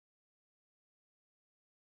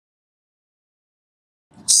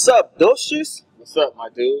What's up, Doshis? What's up, my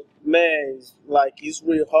dude? Man, it's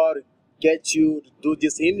really hard to get you to do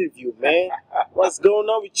this interview, man. What's going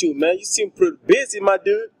on with you, man? You seem pretty busy, my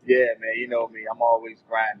dude. Yeah, man, you know me. I'm always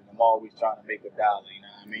grinding. I'm always trying to make a dollar, you know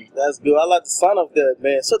what I mean? That's good. I like the sound of that,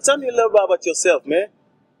 man. So tell me a little bit about yourself, man.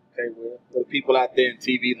 Okay, well, for the people out there in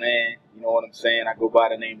TV land, you know what I'm saying? I go by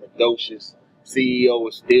the name of Doshis, CEO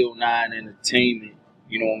of Steel 9 Entertainment.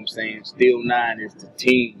 You know what I'm saying? Steel 9 is the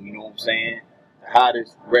team, you know what I'm saying? The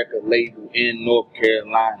hottest record label in North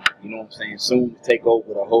Carolina, you know what I'm saying? Soon to take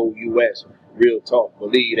over the whole U.S. Real talk,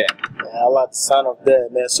 believe that. Man, I like the sound of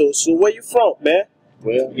that, man. So where you from, man?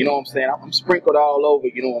 Well, you know what I'm saying? I'm sprinkled all over,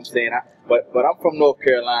 you know what I'm saying? But I'm from North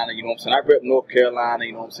Carolina, you know what I'm saying? I rep North Carolina,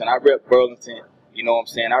 you know what I'm saying? I rep Burlington, you know what I'm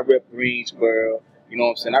saying? I rep Greensboro, you know what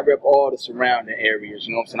I'm saying? I rep all the surrounding areas,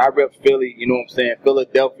 you know what I'm saying? I rep Philly, you know what I'm saying?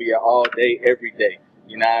 Philadelphia all day, every day.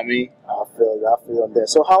 You know what I mean? I feel that.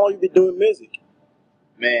 So how long you been doing music?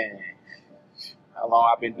 Man, how long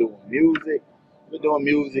I've been doing music? I've been doing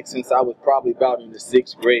music since I was probably about in the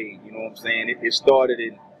 6th grade, you know what I'm saying? It started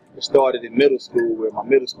in middle school, where my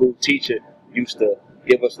middle school teacher used to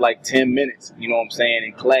give us like 10 minutes, you know what I'm saying,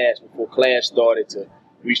 in class before class started.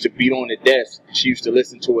 We used to beat on the desk, and she used to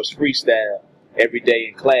listen to us freestyle every day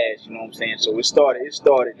in class, you know what I'm saying? So it started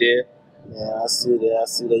there. Yeah, I see that.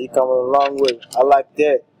 You come a long way. I like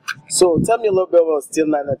that. So tell me a little bit about Steel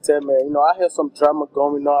 9 Entertainment. You know, I heard some drama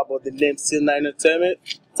going on about the name Steel 9 Entertainment.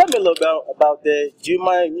 Tell me a little bit about that. Do you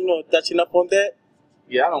mind, touching up on that?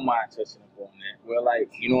 Yeah, I don't mind touching up on that. Well,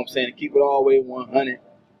 you know what I'm saying, to keep it all the way 100,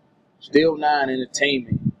 Steel 9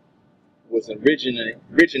 Entertainment was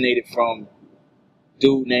originated from a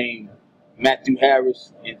dude named Matthew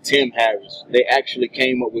Harris and Tim Harris. They actually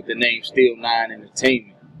came up with the name Steel 9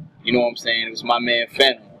 Entertainment. You know what I'm saying? It was my man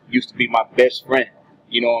Phantom. Used to be my best friend.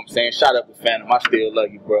 You know what I'm saying? Shout out to Phantom. I still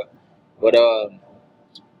love you, bro. But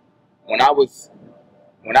when I was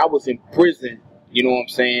in prison, you know what I'm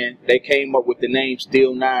saying, they came up with the name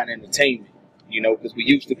Steel 9 Entertainment. You know, because we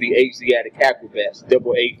used to be Asiatic Acrobats,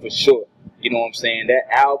 double A for short. You know what I'm saying? That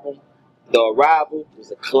album, The Arrival,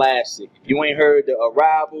 was a classic. If you ain't heard The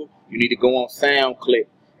Arrival, you need to go on SoundClick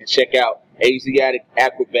and check out Asiatic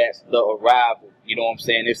Acrobats, The Arrival. You know what I'm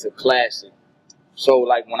saying? It's a classic. So,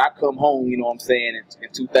 when I come home, you know what I'm saying, in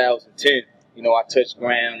 2010, you know, I touched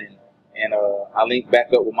ground and I linked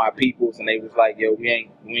back up with my peoples, and they was like, yo, we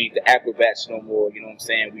ain't the Acrobats no more. You know what I'm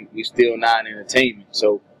saying? We Steel 9 Entertainment.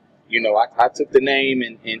 So, you know, I took the name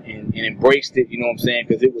and embraced it, you know what I'm saying,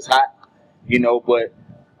 because it was hot, you know, but,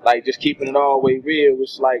 just keeping it all the way real,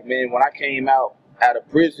 it's like, man, when I came out of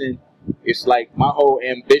prison, it's like my whole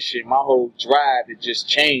ambition, my whole drive, it just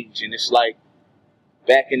changed. And it's like,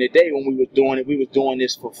 back in the day when we was doing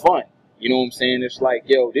this for fun. You know what I'm saying? It's like,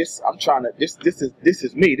 yo, this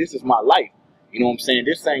is me. This is my life. You know what I'm saying?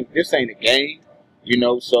 This ain't a game. You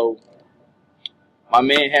know, so my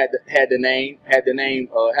man had a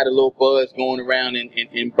little buzz going around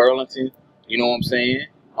in Burlington. You know what I'm saying?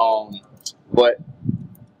 But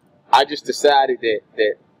I just decided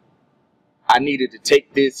that I needed to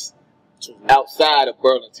take this outside of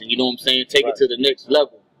Burlington. You know what I'm saying? Take it to the next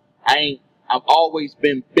level. I've always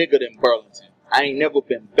been bigger than Burlington. I ain't never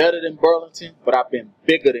been better than Burlington, but I've been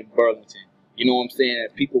bigger than Burlington. You know what I'm saying?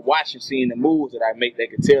 If people watching, seeing the moves that I make, they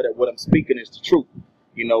can tell that what I'm speaking is the truth.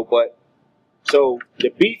 You know, but so the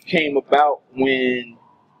beef came about when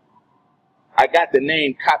I got the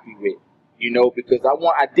name copyright. You know, because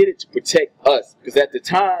I did it to protect us. Because at the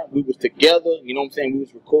time we was together, you know what I'm saying? We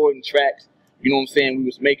was recording tracks. You know what I'm saying? We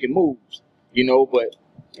was making moves. You know, but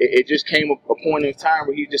it just came a point in time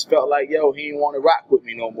where he just felt like, yo, he didn't want to rock with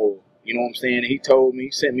me no more. You know what I'm saying? And he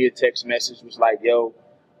sent me a text message, was like, yo,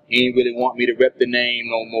 he didn't really want me to rep the name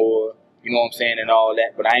no more. You know what I'm saying? And all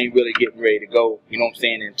that. But I ain't really getting ready to go, you know what I'm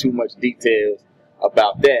saying, in too much details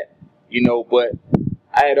about that. You know, but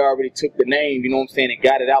I had already took the name, you know what I'm saying, and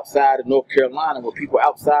got it outside of North Carolina, where people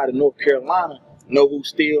outside of North Carolina know who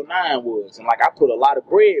Steel 9 was. And I put a lot of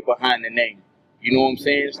bread behind the name. You know what I'm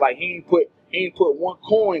saying? It's like he ain't put one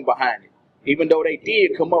coin behind it. Even though they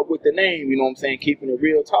did come up with the name, you know what I'm saying, keeping it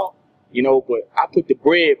real talk, you know, but I put the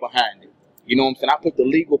bread behind it. You know what I'm saying? I put the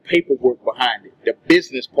legal paperwork behind it, the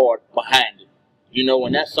business part behind it, you know,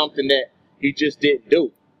 and that's something that he just didn't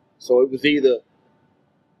do. So it was either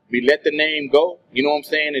we let the name go, you know what I'm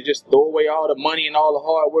saying, and just throw away all the money and all the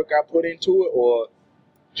hard work I put into it, or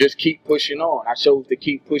just keep pushing on. I chose to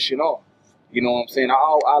keep pushing on. You know what I'm saying?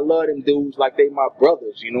 I love them dudes like they my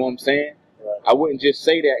brothers, you know what I'm saying? Right. I wouldn't just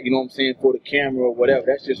say that, you know what I'm saying, for the camera or whatever.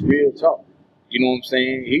 That's just real talk. You know what I'm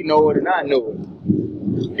saying? He know it and I know it.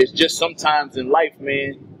 It's just sometimes in life,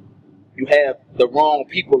 man, you have the wrong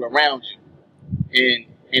people around you. And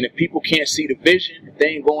And if people can't see the vision, if they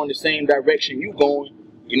ain't going the same direction you going,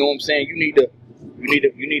 you know what I'm saying? You need to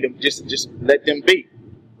just let them be.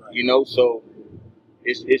 You know, so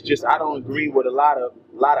it's just I don't agree with a lot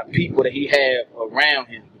of people that he have around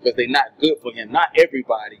him because they're not good for him. Not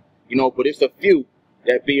everybody, you know, but it's a few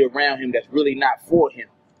that be around him that's really not for him.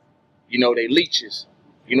 You know, they leeches.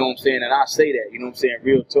 You know what I'm saying? And I say that, you know what I'm saying,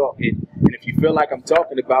 real talk. And if you feel like I'm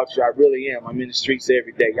talking about you, I really am. I'm in the streets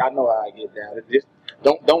every day. Y'all know how I get down. Just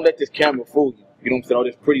don't let this camera fool you. You know what I'm saying? Oh,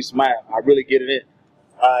 this pretty smile. I really get it in.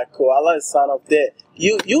 All right, cool. I like the sound of that.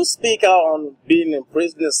 You speak out on being in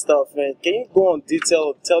prison and stuff, man. Can you go in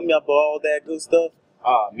detail, tell me about all that good stuff?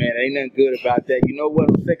 Oh, man, ain't nothing good about that. You know what?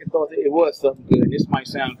 On second thought, it was something good. This might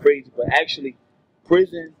sound crazy, but actually,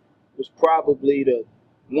 prison was probably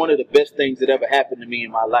one of the best things that ever happened to me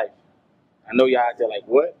in my life. I know y'all out there like,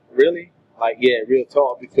 what? Really? Like, yeah, real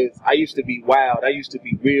talk, because I used to be wild. I used to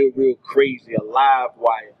be real crazy, a live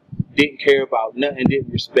wire. Didn't care about nothing,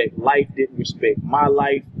 didn't respect life, didn't respect my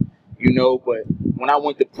life, you know. But when I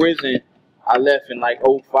went to prison, I left in like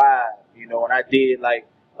 '05, you know, and I did like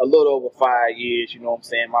a little over 5 years, you know what I'm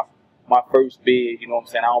saying, my first bid, you know what I'm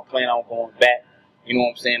saying. I don't plan on going back, you know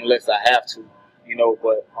what I'm saying, unless I have to, you know.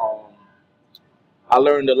 But I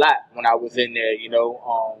learned a lot when I was in there, you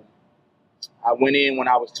know. I went in when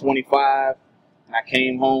I was 25, and I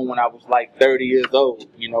came home when I was like 30 years old,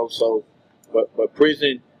 you know. So, but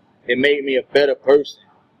prison, it made me a better person.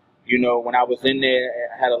 You know, when I was in there,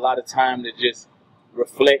 I had a lot of time to just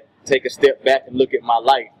reflect, take a step back and look at my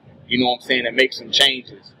life, you know what I'm saying, and make some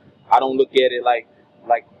changes. I don't look at it like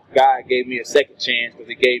God gave me a second chance because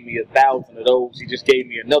he gave me 1,000 of those. He just gave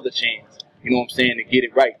me another chance, you know what I'm saying, to get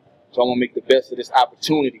it right. So I'm going to make the best of this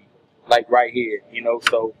opportunity, like right here, you know.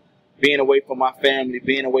 So being away from my family,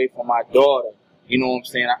 being away from my daughter, you know what I'm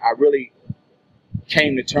saying, I really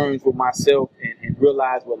came to terms with myself and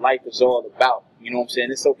realized what life is all about. You know what I'm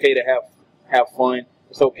saying? It's okay to have fun.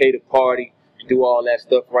 It's okay to party and do all that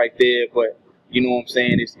stuff right there. But you know what I'm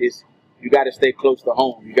saying? It's you got to stay close to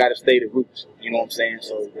home. You got to stay the roots. You know what I'm saying?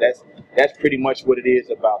 So that's pretty much what it is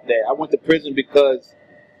about that. I went to prison because,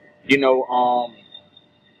 you know,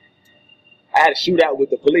 I had a shootout with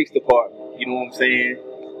the police department. You know what I'm saying?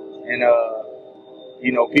 And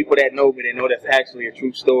you know, people that know me, they know that's actually a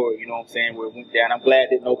true story, you know what I'm saying, where it went down. I'm glad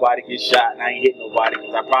that nobody gets shot and I ain't hit nobody,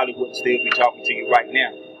 because I probably wouldn't still be talking to you right now.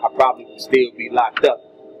 I probably would still be locked up.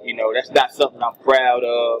 You know, that's not something I'm proud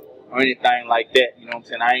of or anything like that, you know what I'm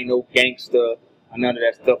saying. I ain't no gangster or none of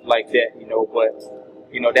that stuff like that, you know, but,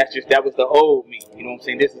 you know, that was the old me, you know what I'm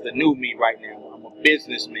saying. This is the new me right now. I'm a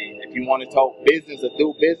businessman. If you want to talk business or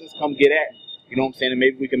do business, come get at me, you know what I'm saying, and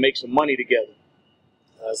maybe we can make some money together.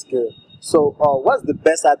 That's good. So, what's the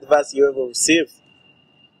best advice you ever received?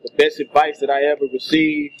 The best advice that I ever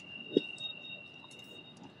received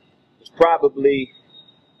was probably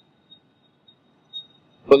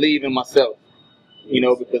believe in myself. You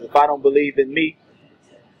know, because if I don't believe in me,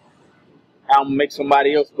 I'll make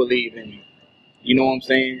somebody else believe in me. You know what I'm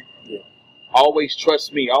saying? Yeah. Always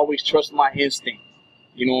trust me. Always trust my instincts.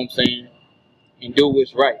 You know what I'm saying? And do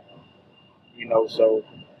what's right. You know, so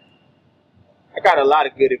I got a lot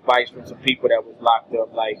of good advice from some people that was locked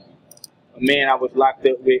up. Like a man I was locked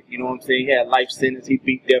up with, you know what I'm saying? He had life sentence. He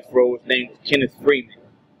beat death row. His name was Kenneth Freeman.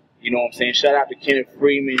 You know what I'm saying? Shout out to Kenneth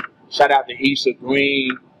Freeman. Shout out to Issa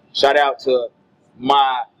Green. Shout out to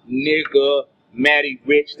my nigga Matty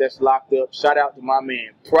Rich that's locked up. Shout out to my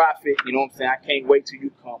man Prophet. You know what I'm saying? I can't wait till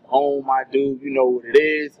you come home, my dude. You know what it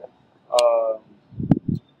is.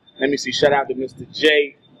 Let me see. Shout out to Mr.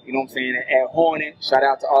 J. You know what I'm saying, at Hornet. Shout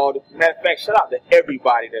out to all the, matter of fact, shout out to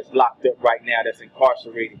everybody that's locked up right now, that's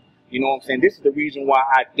incarcerated. You know what I'm saying? This is the reason why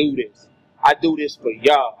I do this. I do this for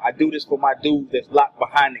y'all. I do this for my dudes that's locked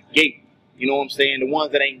behind the gate. You know what I'm saying? The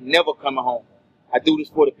ones that ain't never coming home. I do this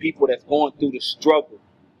for the people that's going through the struggle.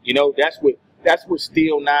 You know, that's what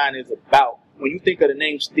Steel 9 is about. When you think of the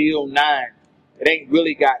name Steel 9, it ain't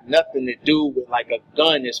really got nothing to do with like a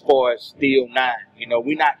gun as far as Steel 9. You know,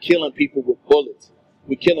 we're not killing people with bullets.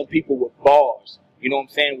 We're killing people with bars, you know what I'm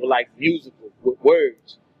saying, with like musical, with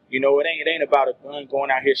words. You know, it ain't about a gun going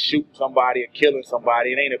out here shooting somebody or killing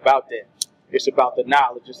somebody. It ain't about that. It's about the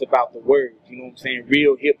knowledge. It's about the words, you know what I'm saying,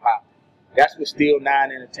 real hip-hop. That's what Steel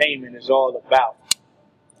 9 Entertainment is all about.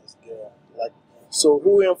 That's good. Like, so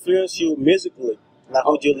who influenced you musically? Like,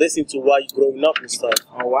 who you listen to while you growing up and stuff?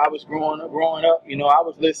 Oh, I was growing up, you know, I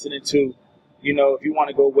was listening to, you know, if you want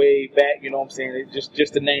to go way back, you know what I'm saying,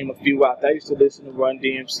 just to name a few out there. I used to listen to Run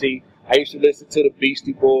DMC. I used to listen to the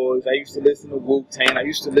Beastie Boys. I used to listen to Wu-Tang. I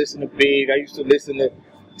used to listen to Big. I used to listen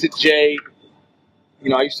to Jay.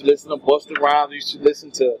 You know, I used to listen to Busta Rhymes. I used to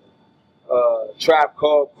listen to Tribe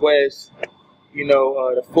Called Quest, you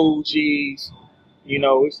know, the Fugees. You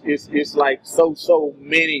know, it's like so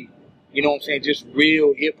many, you know what I'm saying, just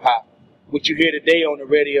real hip hop. What you hear today on the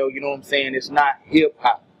radio, you know what I'm saying, it's not hip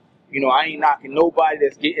hop. You know, I ain't knocking nobody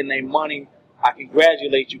that's getting their money. I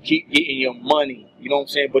congratulate you, keep getting your money. You know what I'm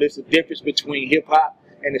saying? But it's a difference between hip hop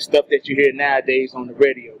and the stuff that you hear nowadays on the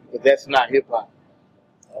radio. But that's not hip hop.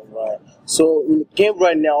 All right. So in the game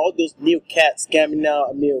right now, all those new cats coming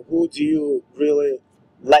out. I mean, who do you really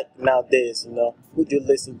like nowadays? You know, who do you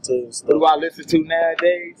listen to and stuff? What do I listen to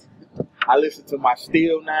nowadays? I listen to my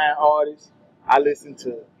Steel 9 artists. I listen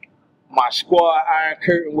to my squad, Iron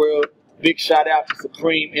Curtain World. Big shout out to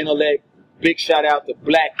Supreme Intellect. Big shout out to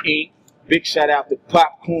Black Ink. Big shout out to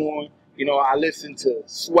Popcorn. You know, I listen to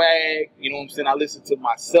Swag. You know what I'm saying? I listen to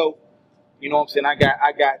myself. You know what I'm saying? I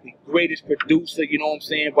got the greatest producer, you know what I'm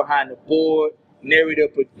saying, behind the board. Neri the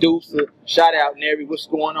producer. Shout out Neri. What's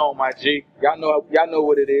going on, my G? Y'all know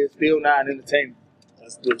what it is. Steel 9 Entertainment.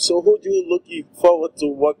 That's good. So who do you looking forward to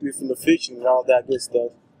work with in the future and all that good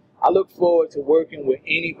stuff? I look forward to working with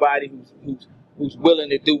anybody who's willing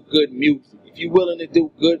to do good music. If you're willing to do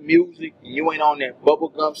good music and you ain't on that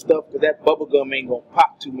bubblegum stuff, because that bubblegum ain't going to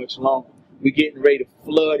pop too much longer. We're getting ready to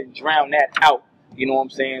flood and drown that out. You know what I'm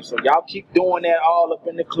saying? So y'all keep doing that all up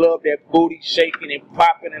in the club, that booty shaking and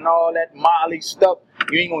popping and all that Molly stuff.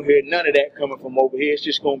 You ain't going to hear none of that coming from over here. It's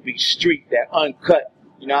just going to be street, that uncut.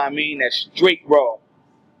 You know what I mean? That straight raw.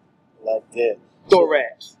 Like that.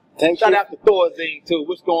 Thorax. Shout out to Thorzine too.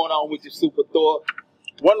 What's going on with your Super Thor?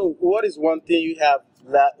 What is one thing you have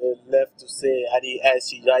left to say? I didn't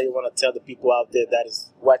ask you. You want to tell the people out there that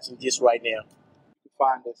is watching this right now? You can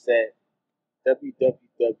find us at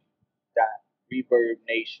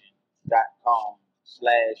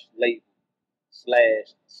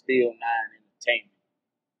www.reverbnation.com/label/Steel 9 Entertainment.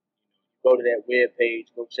 Go to that web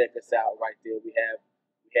page. Go check us out right there. We have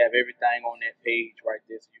everything on that page right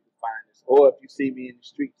there, so you can find us. Or if you see me in the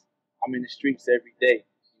streets, I'm in the streets every day.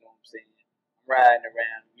 You know what I'm saying? I'm riding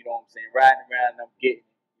around. You know what I'm saying? Riding around and I'm getting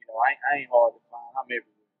it. You know, I ain't hard to find. I'm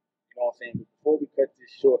everywhere. You know what I'm saying? But before we cut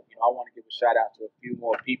this short, you know, I want to give a shout out to a few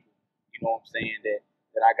more people. You know what I'm saying? That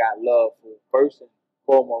I got love for. First and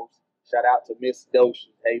foremost, shout out to Miss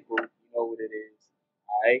Doshis. Hey, boo, you know what it is.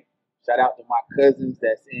 All right? Shout out to my cousins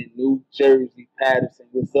that's in New Jersey, Patterson.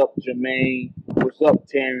 What's up, Jermaine? What's up,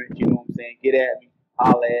 Terrence? You know what I'm saying? Get at me.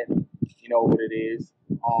 Holla at me. You know what it is.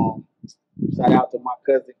 Shout out to my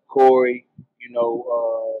cousin Corey. You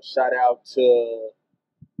know, shout out to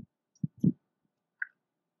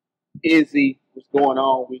Izzy. What's going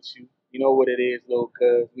on with you? You know what it is, little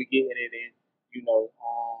cuz. We getting it in. You know,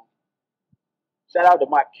 shout out to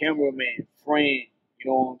my cameraman friend. You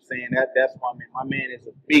know what I'm saying? That's my man. My man is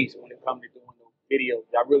a beast when it comes to doing those videos.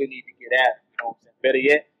 I really need to get at him. You know what I'm saying? Better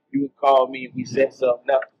yet, you can call me and we set something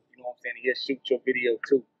up. You know what I'm saying? He'll shoot your video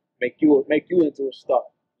too. Make you into a star.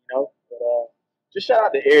 You know? But just shout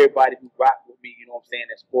out to everybody who rock with me. You know what I'm saying?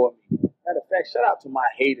 That's for me. Matter of fact, shout out to my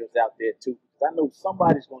haters out there too. Because I know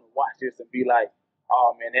somebody's going to watch this and be like,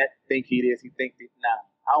 oh man, that think he this, he think this. Nah,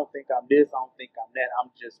 I don't think I'm this, I don't think I'm that. I'm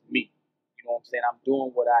just me. You know what I'm saying? I'm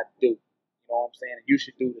doing what I do. You know what I'm saying? And you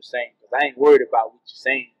should do the same. Because I ain't worried about what you're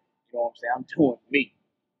saying. You know what I'm saying? I'm doing me.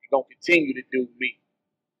 I'm going to continue to do me.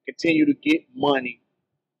 Continue to get money.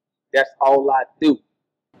 That's all I do.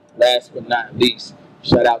 Last but not least,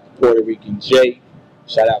 shout out to Puerto Rican Jay.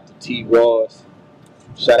 Shout out to T. Ross.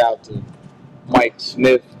 Shout out to Mike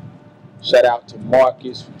Smith. Shout out to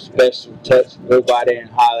Marcus from Special Touch. Go by there and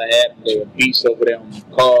holler at them. They're a beast over there on the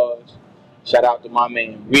cars. Shout out to my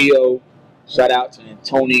man Rio. Shout out to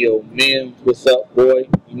Antonio Mims. What's up, boy?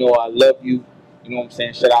 You know I love you. You know what I'm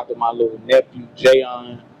saying? Shout out to my little nephew,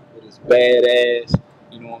 Jayon, with his badass.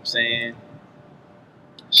 You know what I'm saying?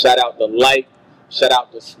 Shout out to Light. Shout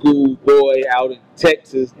out to Schoolboy out in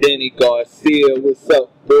Texas, Danny Garcia. What's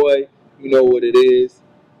up, boy? You know what it is.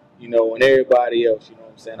 You know, and everybody else, you know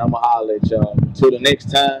what I'm saying? I'ma holler at y'all. Until the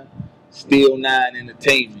next time, Steel 9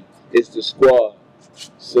 Entertainment. It's the squad.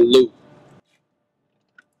 Salute.